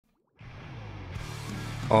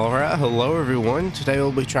Alright, hello everyone. Today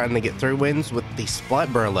we'll be trying to get 3 wins with the Splat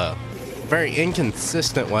Brella. Very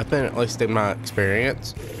inconsistent weapon, at least in my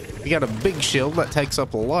experience. You got a big shield that takes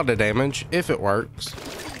up a lot of damage if it works.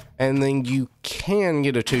 And then you can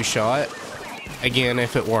get a 2-shot, again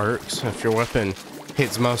if it works, if your weapon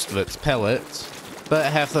hits most of its pellets. But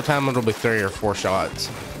half the time it'll be 3 or 4 shots.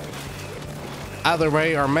 Either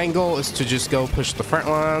way, our main goal is to just go push the front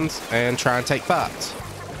lines and try and take fights.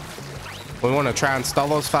 We want to try and stall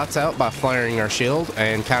those fights out by flaring our shield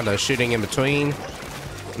and kind of shooting in between.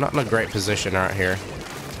 Not in a great position right here.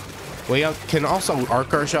 We can also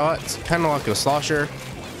arc our shots, kind of like a slosher.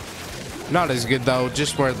 Not as good though,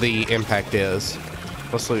 just where the impact is.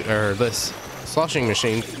 This sloshing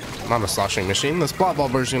machine, not a sloshing machine, the Splat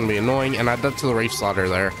Brella is going to be annoying, and I died to the reef slaughter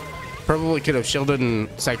there. Probably could have shielded and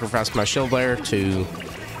sacrificed my shield there to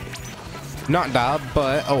not die,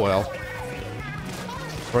 but oh well.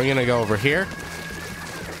 We're gonna go over here.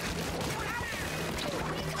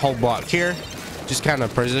 Hold block here. Just kind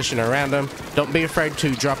of position around them. Don't be afraid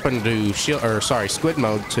to drop into squid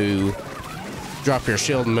mode to drop your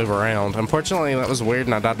shield and move around. Unfortunately, that was weird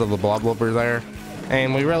and I died to the blob blubber there.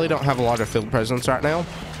 And we really don't have a lot of field presence right now.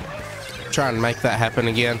 Try and make that happen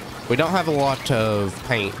again. We don't have a lot of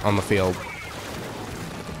paint on the field.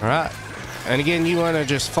 Alright. And again, you want to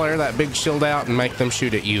just flare that big shield out and make them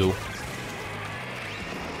shoot at you.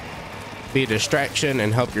 Be a distraction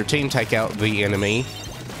and help your team take out the enemy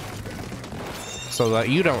so that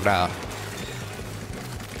you don't die.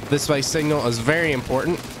 This base signal is very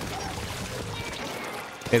important.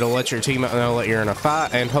 It'll let your teammate know that you're in a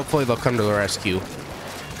fight, and hopefully they'll come to the rescue.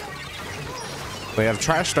 We have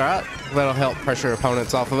Trash Strike. That'll help pressure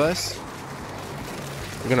opponents off of us.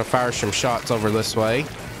 We're gonna fire some shots over this way.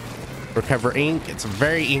 Recover ink. It's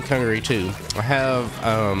very ink hungry too. I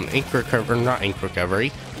have ink recovery, not ink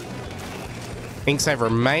recovery. Ink Saver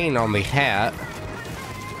main on the hat,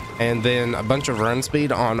 and then a bunch of run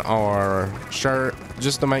speed on our shirt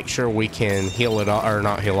just to make sure we can heal it off, or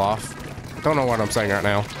not heal off. Don't know what I'm saying right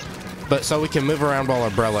now, but so we can move around while our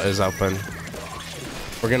Brella is open.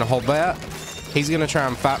 We're gonna hold that. He's gonna try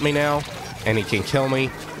and fight me now, and he can kill me.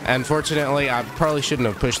 Unfortunately, I probably shouldn't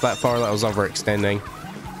have pushed that far. That was overextending,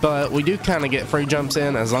 but we do kind of get free jumps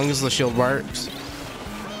in as long as the shield works.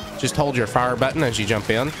 Just hold your fire button as you jump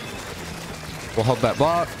in. We'll hold that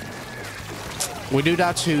block. We do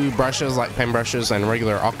die to brushes like paintbrushes and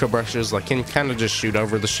regular octo brushes that can kind of just shoot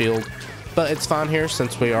over the shield, but it's fine here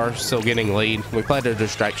since we are still getting lead. We played a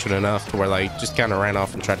distraction enough to where they just kind of ran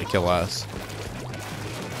off and tried to kill us.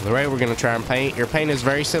 The way we're going to try and paint. Your paint is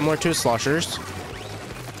very similar to a slosher's,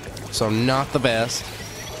 so not the best,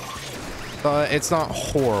 but it's not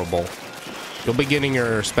horrible. You'll be getting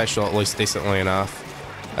your special at least decently enough.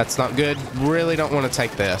 That's not good. Really don't want to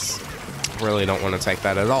take this. Really don't want to take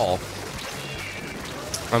that at all.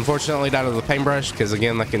 Unfortunately, died to the paintbrush because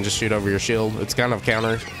again, that can just shoot over your shield. It's kind of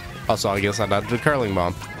counter. Also, I guess I died to the curling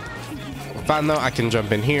bomb. Fine though, I can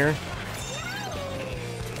jump in here.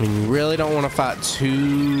 I mean, you really don't want to fight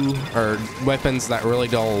weapons that really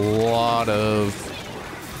do a lot of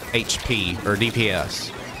HP or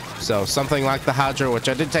DPS. So something like the Hydra, which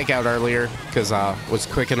I did take out earlier because I was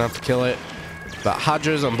quick enough to kill it. But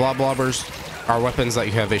Hydras and blob blobbers are weapons that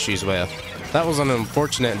you have issues with. That was an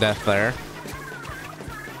unfortunate death there.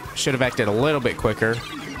 Should have acted a little bit quicker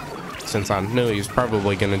since I knew he was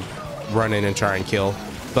probably going to run in and try and kill.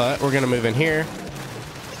 But we're going to move in here.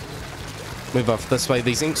 Move off this way.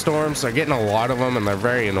 These ink storms, they're getting a lot of them and they're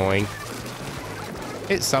very annoying.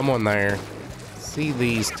 Hit someone there. See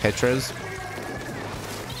these tetras?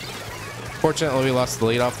 Fortunately, we lost the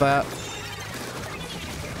lead off that.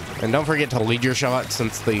 And don't forget to lead your shots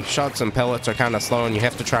since the shots and pellets are kind of slow and you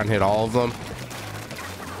have to try and hit all of them.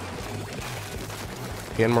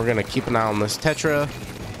 Again, we're going to keep an eye on this tetra.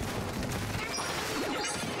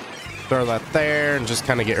 Throw that there and just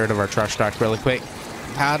kind of get rid of our trash stock really quick.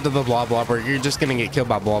 Tied to the blob blubber. You're just going to get killed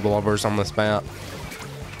by blob blubbers on this map.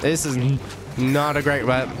 This is not a great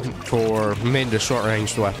map for mid to short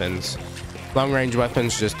range weapons. Long range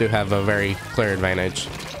weapons just do have a very clear advantage.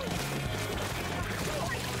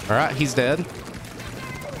 Alright, he's dead.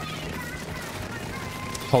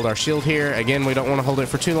 Hold our shield here. Again, we don't want to hold it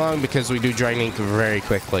for too long because we do drain ink very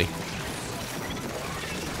quickly.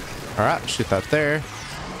 Alright, shoot that there.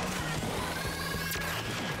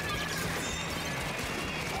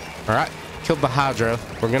 Alright, killed the Hydra.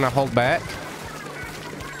 We're going to hold back.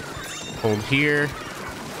 Hold here.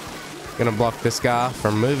 Gonna block this guy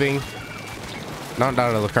from moving. Not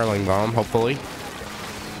down to the curling bomb, hopefully.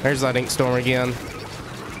 There's that ink storm again.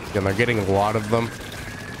 And they're getting a lot of them.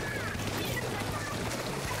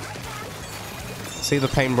 See the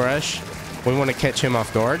paintbrush? We want to catch him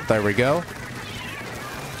off guard. There we go.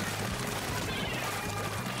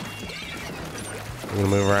 I'm gonna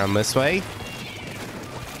move around this way.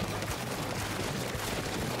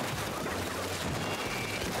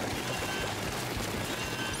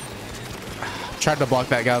 Tried to block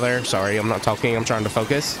that guy there. Sorry, I'm not talking. I'm trying to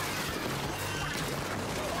focus.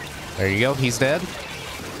 There you go. He's dead.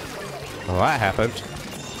 Well, that happened.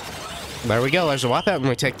 There we go. There's a wipeout and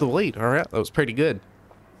we take the lead. All right, that was pretty good.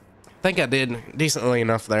 I think I did decently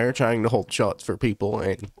enough there, trying to hold shots for people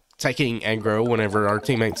and taking aggro whenever our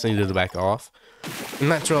teammates needed to back off. And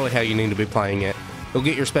that's really how you need to be playing it. You'll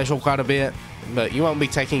get your special quite a bit, but you won't be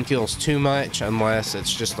taking kills too much unless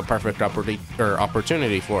it's just the perfect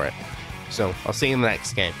opportunity for it. So I'll see you in the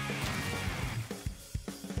next game.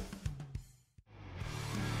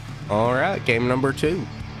 All right, game number 2.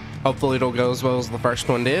 Hopefully it'll go as well as the first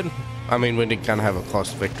one did. I mean, we did kind of have a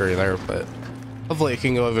close victory there, but hopefully it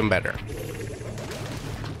can go even better.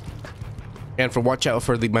 And watch out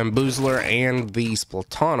for the Bamboozler and the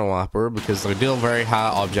Splatoon Whopper because they deal very high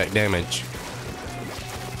object damage.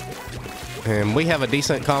 And we have a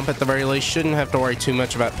decent comp at the very least. Shouldn't have to worry too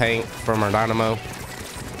much about paint from our dynamo.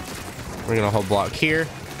 We're gonna hold block here,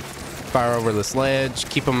 fire over this ledge,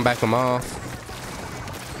 keep them, back them off.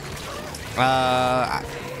 I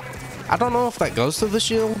don't know if that goes to the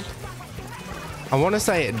shield. I want to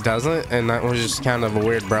say it doesn't, and that was just kind of a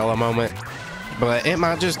weird Brella moment. But it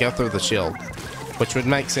might just go through the shield, which would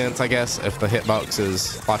make sense, I guess, if the hitbox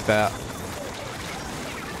is like that.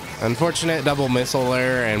 Unfortunate double missile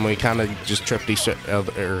there, and we kind of just tripped each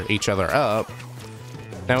other up.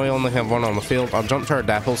 Now we only have one on the field. I'll jump to our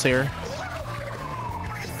dapples here.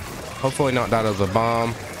 Hopefully not die to the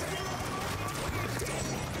bomb.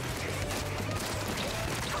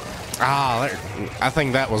 Ah, I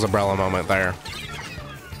think that was a Brella moment there.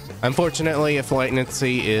 Unfortunately, if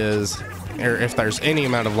latency is, or if there's any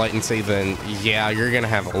amount of latency, then yeah, you're gonna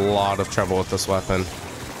have a lot of trouble with this weapon.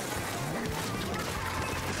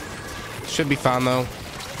 Should be fine though.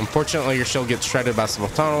 Unfortunately, your shield gets shredded by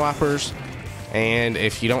Splatoon wipers, and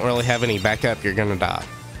if you don't really have any backup, you're gonna die.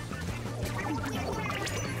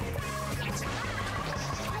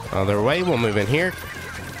 Other way, we'll move in here.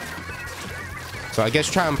 So I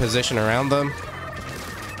guess try and position around them.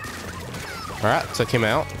 Alright, took him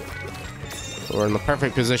out. So we're in the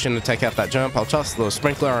perfect position to take out that jump. I'll toss the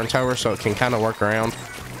sprinkler on tower so it can kind of work around.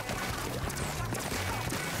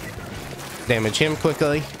 Damage him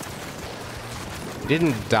quickly.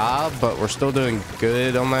 Didn't die, but we're still doing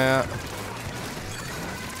good on that.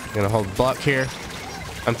 Gonna hold block here.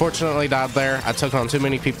 Unfortunately died there. I took on too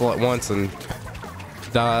many people at once and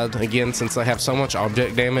died again. Since I have so much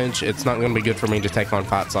object damage, it's not going to be good for me to take on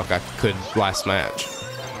fights like I could last match.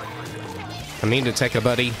 I need to take a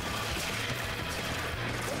buddy.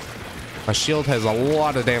 My shield has a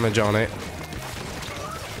lot of damage on it.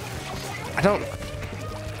 I don't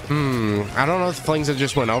know if the flings have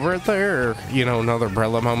just went over it there, or you know, another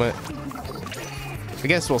Brella moment. I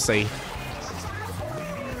guess we'll see.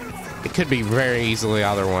 It could be very easily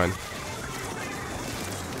either one.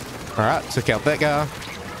 Alright, took out that guy.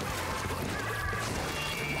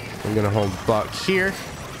 I'm gonna hold block here.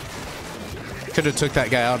 Could have took that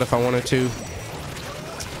guy out if I wanted to.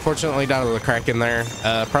 Fortunately, died of the crack in there.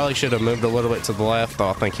 Probably should have moved a little bit to the left, though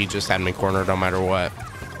I think he just had me cornered no matter what.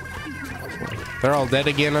 They're all dead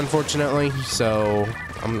again, unfortunately, so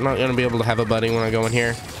I'm not gonna be able to have a buddy when I go in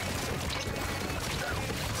here.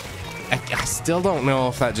 I still don't know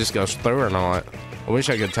if that just goes through or not. I wish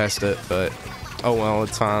I could test it, but oh well,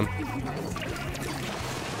 it's fine.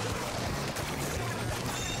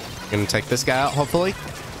 Gonna take this guy out, hopefully.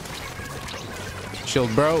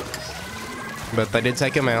 Shield broke, but they did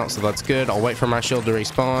take him out, so that's good. I'll wait for my shield to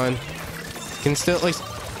respawn. Can still at least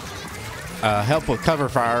help with cover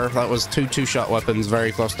fire. That was two-shot weapons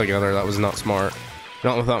very close together. That was not smart.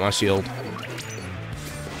 Not without my shield.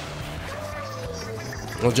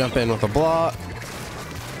 We'll jump in with a block.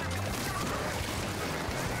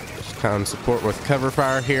 Just kind of support with cover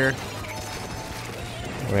fire here.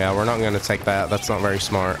 Yeah, we're not going to take that. That's not very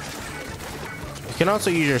smart. You can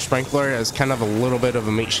also use your sprinkler as kind of a little bit of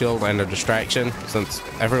a meat shield and a distraction, since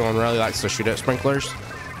everyone really likes to shoot at sprinklers.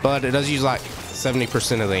 But it does use like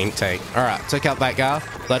 70% of the ink tank. Alright, took out that guy.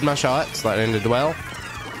 Led my shots. That ended well.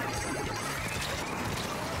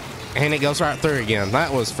 And it goes right through again.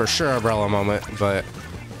 That was for sure a Brella moment, but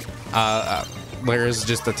there is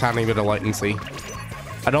just a tiny bit of latency.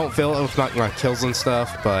 I don't feel it with my kills and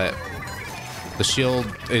stuff, but the shield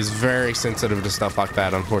is very sensitive to stuff like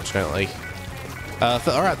that, unfortunately. All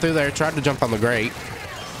right, through there. Tried to jump on the grate.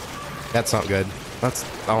 That's not good. That's,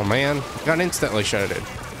 oh man, got instantly shredded.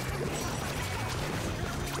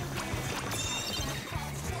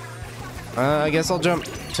 I guess I'll jump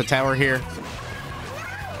to tower here.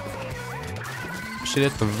 Should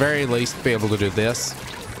at the very least be able to do this.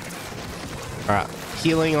 All right,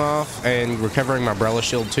 healing off and recovering my Brella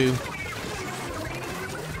shield too.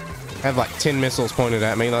 I have like 10 missiles pointed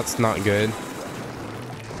at me. That's not good.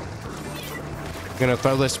 Gonna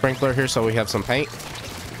throw this sprinkler here so we have some paint.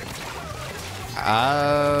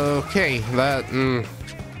 Okay, that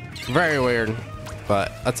very weird,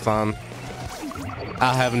 but that's fine.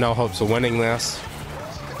 I have no hopes of winning this.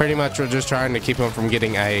 Pretty much we're just trying to keep him from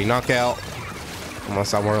getting a knockout,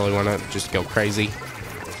 unless I really want to just go crazy.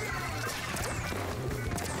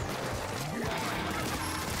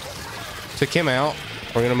 Took him out.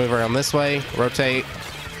 We're gonna move around this way, rotate.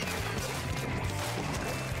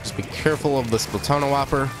 Just be careful of the Splatoon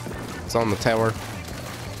wiper. It's on the tower.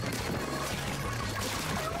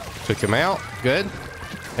 Took him out. Good.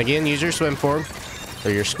 Again, use your swim form or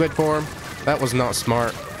your squid form. That was not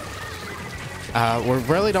smart. We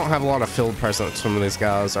really don't have a lot of field presence from these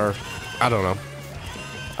guys, or I don't know.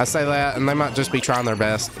 I say that, and they might just be trying their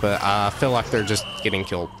best, but I feel like they're just getting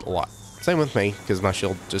killed a lot. Same with me, because my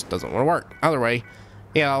shield just doesn't want to work. Either way,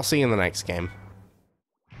 yeah, I'll see you in the next game.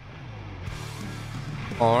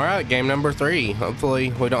 Alright, game number 3.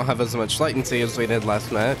 Hopefully we don't have as much latency as we did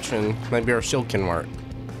last match, and maybe our shield can work.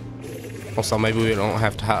 Also, maybe we don't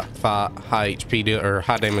have to fight high HP or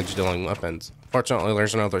high damage dealing weapons. Fortunately,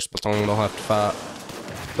 there's another Splatoon we'll have to fight.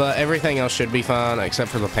 But everything else should be fine, except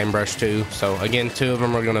for the paintbrush too. So again, 2 of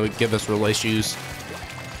them are going to give us real issues.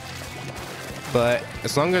 But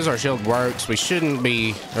as long as our shield works, we shouldn't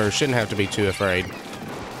be, or shouldn't have to be too afraid.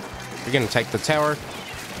 We're going to take the tower.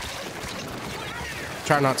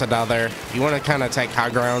 Try not to die there. You want to kind of take high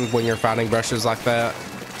ground when you're fighting brushes like that,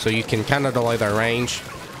 so you can kind of delay their range.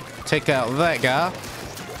 Take out that guy.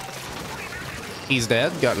 He's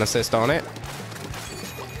dead. Got an assist on it.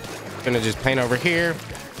 Gonna just paint over here.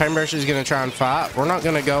 Paintbrush is gonna try and fight. We're not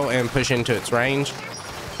gonna go and push into its range,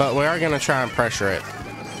 but we are gonna try and pressure it.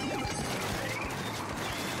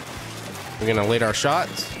 We're gonna lead our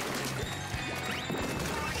shots.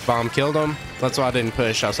 Bomb killed him. That's why I didn't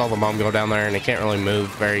push. I saw the bomb go down there, and it can't really move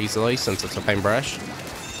very easily since it's a paintbrush.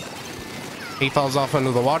 He falls off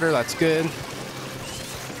into the water. That's good.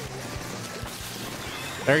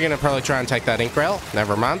 They're gonna probably try and take that ink rail.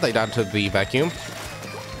 Never mind, they died to the vacuum.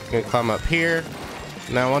 Gonna climb up here.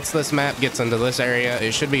 Now once this map gets into this area,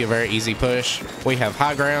 it should be a very easy push. We have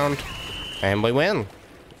high ground and we win.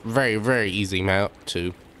 Very, very easy map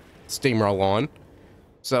to steamroll on.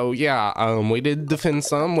 So yeah, we did defend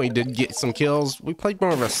some, we did get some kills. We played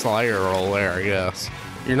more of a slayer role there, I guess.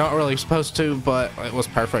 You're not really supposed to, but it was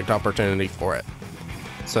perfect opportunity for it.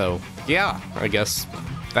 So yeah, I guess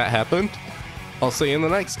that happened. I'll see you in the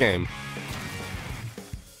next game.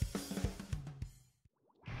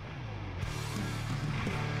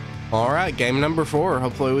 Alright, game number 4.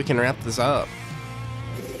 Hopefully we can wrap this up.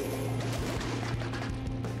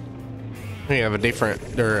 We have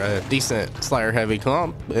a decent Slayer heavy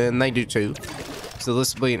comp, and they do too. So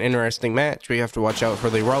this will be an interesting match. We have to watch out for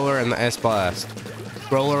the roller and the S-Blast.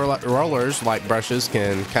 Rollers, like brushes,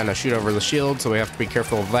 can kind of shoot over the shield, so we have to be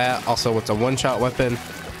careful of that. Also, it's a one-shot weapon.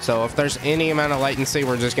 So if there's any amount of latency,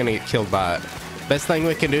 we're just going to get killed by it. Best thing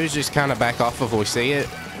we can do is just kind of back off if we see it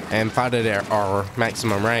and fight it at our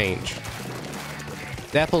maximum range.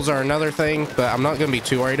 Dapples are another thing, but I'm not going to be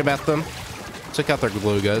too worried about them. Took out their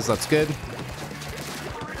Galugas, that's good.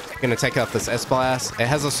 Going to take out this S-Blast. It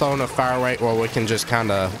has a slow enough fire rate where we can just kind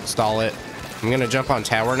of stall it. I'm going to jump on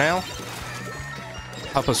tower now.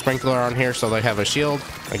 Pop a sprinkler on here so they have a shield.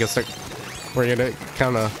 I guess we're going to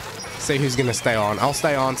kind of see who's gonna stay on. I'll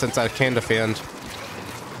stay on since I can defend.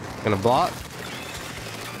 Gonna block.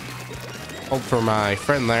 Hold for my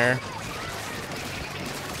friend there.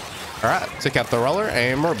 Alright, took out the roller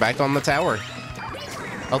and we're back on the tower.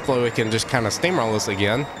 Hopefully we can just kind of steamroll this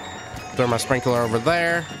again. Throw my sprinkler over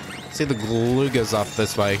there. See the Galugas off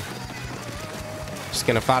this way. Just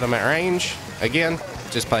gonna fight them at range. Again,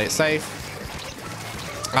 just play it safe.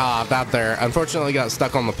 Ah, died there. Unfortunately got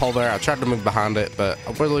stuck on the pole there. I tried to move behind it, but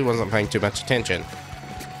I really wasn't paying too much attention.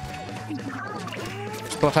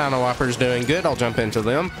 Splatoon Wiper's doing good. I'll jump into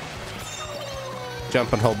them.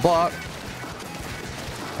 Jump and hold block.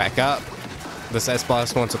 Back up. This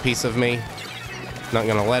S-Blast wants a piece of me. Not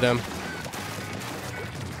gonna let him.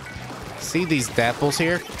 See these dapples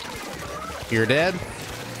here? You're dead.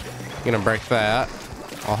 Gonna break that.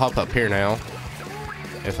 I'll hop up here now.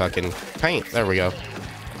 If I can paint. There we go.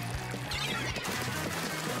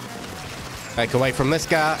 Back away from this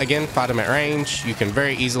guy. Again, fight him at range. You can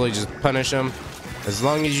very easily just punish him as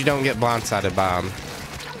long as you don't get blindsided by him.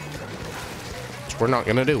 Which we're not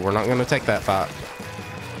going to do. We're not going to take that fight.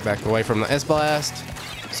 Back away from the S-Blast.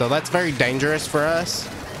 So that's very dangerous for us.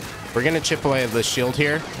 We're going to chip away at the shield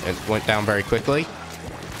here. It went down very quickly.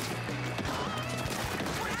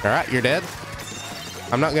 Alright, you're dead.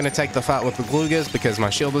 I'm not going to take the fight with the Glugas because my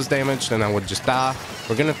shield is damaged and I would just die.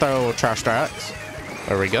 We're going to throw Trash Strikes.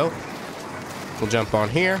 There we go. We'll jump on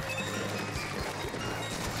here.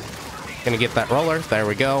 Gonna get that roller. There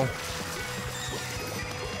we go.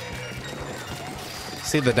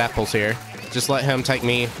 See the Dapples here. Just let him take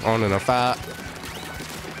me on in a fight.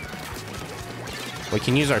 We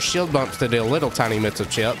can use our shield bumps to deal little tiny bits of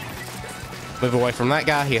chip. Move away from that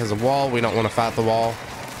guy. He has a wall. We don't want to fight the wall.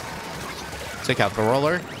 Take out the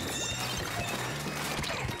roller.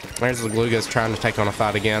 There's the Glugas trying to take on a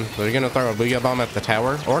fight again. They're going to throw a Booyah Bomb at the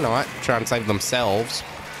tower. Or not. Try and save themselves.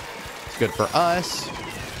 It's good for us.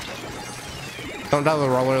 Don't die to the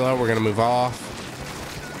roller though. We're going to move off.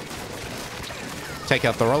 Take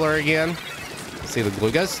out the roller again. See the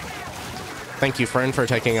Glugas. Thank you, friend, for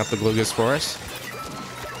taking out the Glugas for us.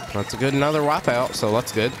 That's a good another wipeout, so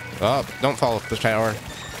that's good. Oh, don't fall off the tower.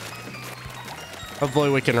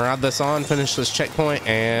 Hopefully we can ride this on, finish this checkpoint,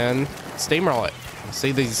 and steamroll it.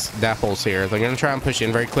 See these Dapples here. They're going to try and push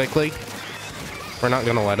in very quickly. We're not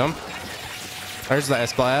going to let them. There's the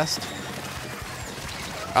S-Blast.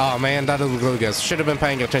 Oh, man, died to the Glugas. Should have been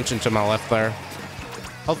paying attention to my left there.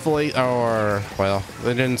 Hopefully, or, well,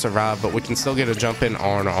 they didn't survive, but we can still get a jump in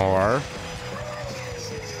on our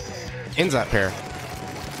Inzap pair.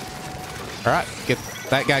 Alright, get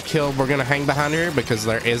that guy killed. We're going to hang behind here because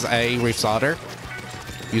there is a Reef Solder.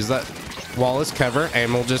 Use that wall as cover,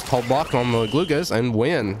 and we'll just hold block on the Glugas and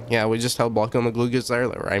win. Yeah, we just held block on the Glugas there.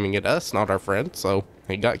 They were aiming at us, not our friend, so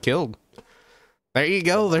he got killed. There you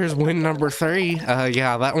go. There's win number 3.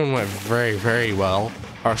 Yeah, that one went very, very well.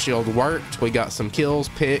 Our shield worked. We got some kills,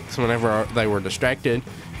 picks whenever they were distracted,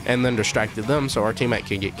 and then distracted them so our teammate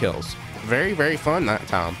could get kills. Very, very fun that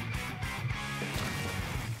time.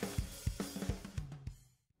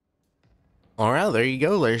 Alright, there you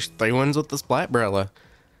go. There's 3 wins with the Splat Brella.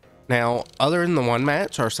 Now, other than the one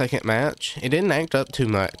match, our second match, it didn't act up too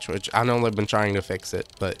much, which I know they've been trying to fix it,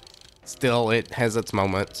 but still, it has its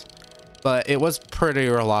moments. But it was pretty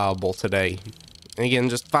reliable today. Again,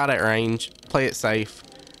 just fight at range, play it safe,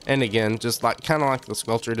 and again, just like kind of like the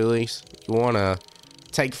Sculpture dualies, you want to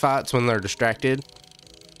take fights when they're distracted,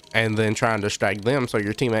 and then try and distract them so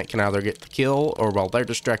your teammate can either get the kill, or while they're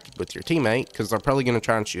distracted with your teammate, because they're probably going to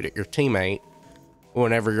try and shoot at your teammate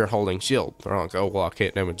whenever you're holding shield. They're like, oh, well, I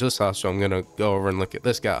can't damage this house, so I'm going to go over and look at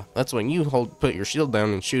this guy. That's when you put your shield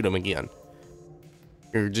down and shoot him again.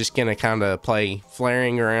 You're just going to kind of play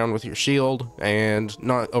flaring around with your shield and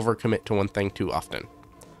not overcommit to one thing too often.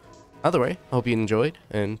 Either way, hope you enjoyed,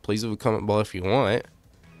 and please leave a comment below if you want.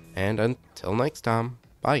 And until next time,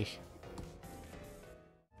 bye.